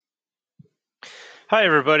Hi,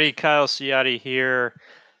 everybody. Kyle Ciotti here,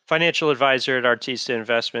 financial advisor at Artista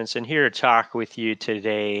Investments, and here to talk with you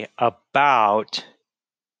today about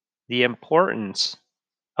the importance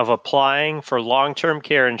of applying for long term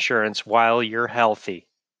care insurance while you're healthy.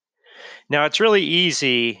 Now, it's really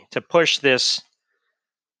easy to push this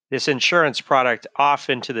insurance product off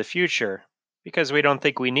into the future because we don't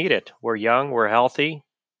think we need it. We're young, we're healthy,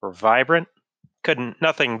 we're vibrant.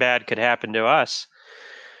 Nothing bad could happen to us.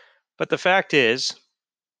 But the fact is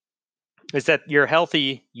that your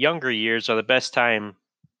healthy younger years are the best time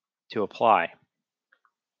to apply.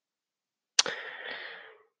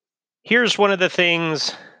 Here's one of the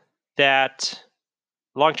things that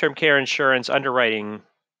long term care insurance underwriting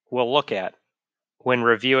will look at when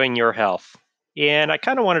reviewing your health. And I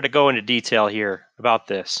kind of wanted to go into detail here about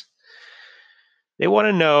this. They want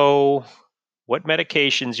to know what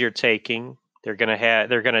medications you're taking. They're going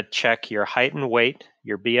to check your height and weight,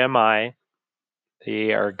 your BMI.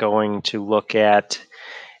 They are going to look at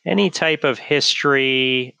any type of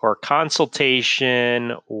history or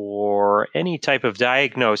consultation or any type of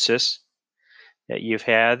diagnosis that you've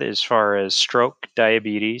had as far as stroke,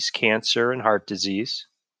 diabetes, cancer, and heart disease.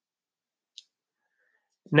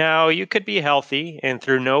 Now, you could be healthy and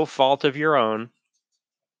through no fault of your own,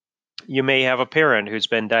 you may have a parent who's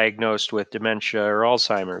been diagnosed with dementia or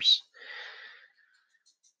Alzheimer's.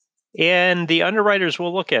 And the underwriters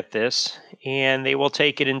will look at this and they will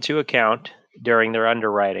take it into account during their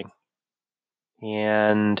underwriting.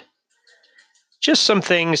 And just some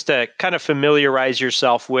things to kind of familiarize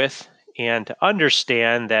yourself with and to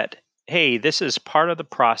understand that, hey, this is part of the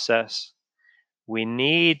process. We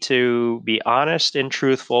need to be honest and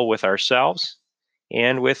truthful with ourselves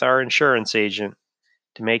and with our insurance agent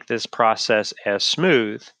to make this process as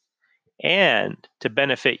smooth and to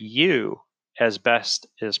benefit you as best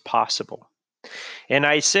as possible. And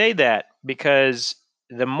I say that because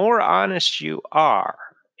the more honest you are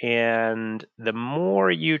and the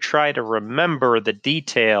more you try to remember the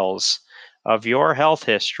details of your health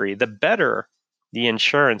history, the better the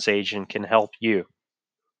insurance agent can help you.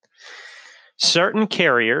 Certain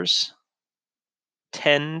carriers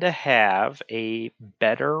tend to have a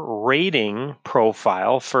better rating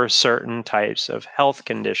profile for certain types of health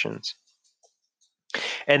conditions.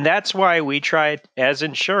 And that's why we try as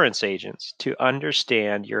insurance agents to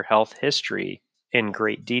understand your health history in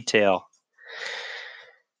great detail.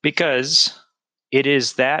 Because it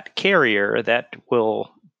is that carrier that will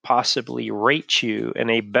possibly rate you in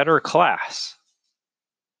a better class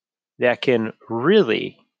that can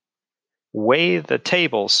really weigh the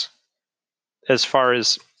tables as far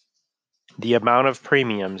as the amount of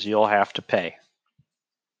premiums you'll have to pay.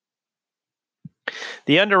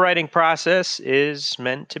 The underwriting process is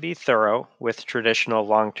meant to be thorough with traditional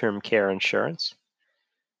long-term care insurance.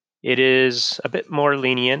 It is a bit more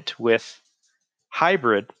lenient with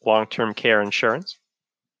hybrid long-term care insurance.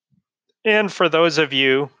 And for those of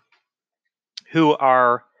you who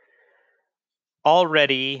are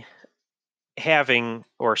already having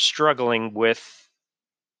or struggling with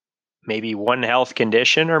maybe one health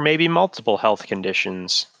condition or maybe multiple health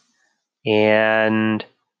conditions, and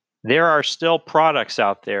there are still products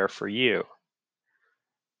out there for you.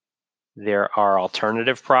 There are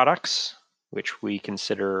alternative products, which we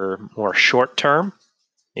consider more short term,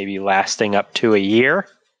 maybe lasting up to a year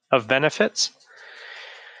of benefits.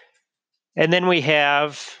 And then we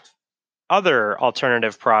have other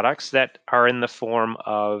alternative products that are in the form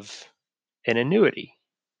of an annuity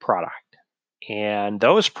product. And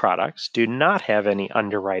those products do not have any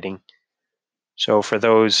underwriting. So for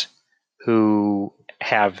those who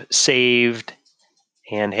have saved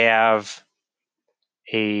and have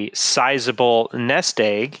a sizable nest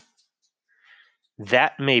egg,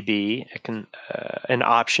 that may be an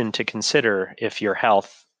option to consider if your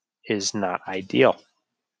health is not ideal.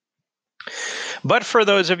 But for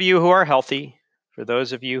those of you who are healthy, for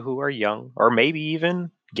those of you who are young, or maybe even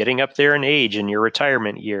getting up there in age in your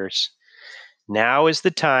retirement years, now is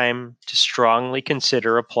the time to strongly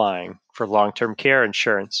consider applying for long-term care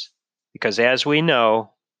insurance. Because as we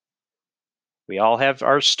know, we all have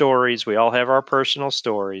our stories, we all have our personal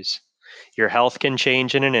stories. Your health can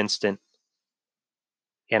change in an instant.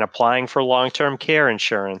 And applying for long-term care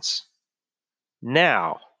insurance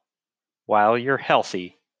now, while you're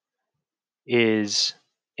healthy, is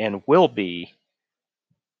and will be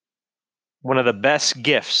one of the best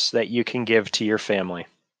gifts that you can give to your family.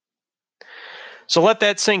 So let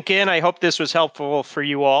that sink in. I hope this was helpful for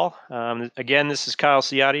you all. Again, this is Kyle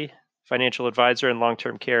Ciotti, financial advisor and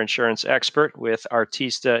long-term care insurance expert with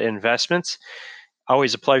Artista Investments.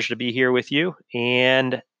 Always a pleasure to be here with you,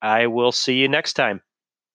 and I will see you next time.